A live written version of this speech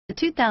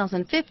The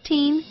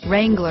 2015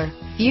 Wrangler.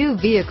 Few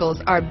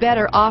vehicles are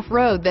better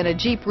off-road than a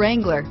Jeep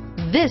Wrangler.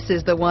 This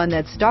is the one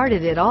that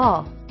started it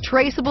all.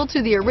 Traceable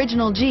to the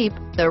original Jeep,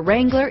 the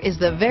Wrangler is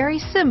the very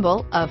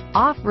symbol of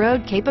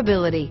off-road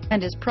capability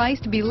and is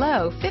priced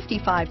below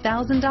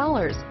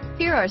 $55,000.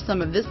 Here are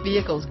some of this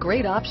vehicle's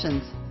great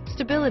options: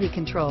 stability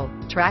control,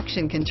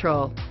 traction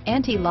control,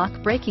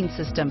 anti-lock braking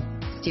system,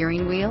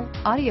 steering wheel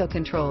audio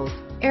controls,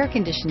 air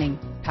conditioning,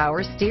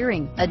 power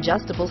steering,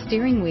 adjustable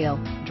steering wheel,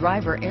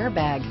 driver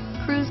airbag,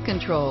 cruise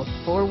control,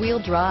 four-wheel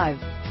drive,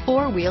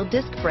 four-wheel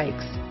disc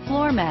brakes,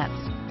 floor mats,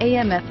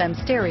 AM/FM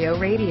stereo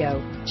radio,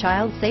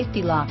 child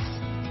safety locks,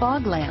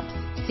 fog lamps,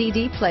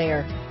 CD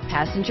player,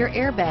 passenger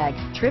airbag,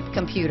 trip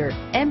computer,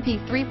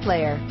 MP3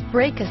 player,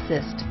 brake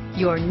assist.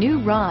 Your new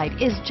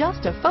ride is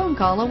just a phone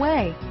call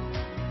away.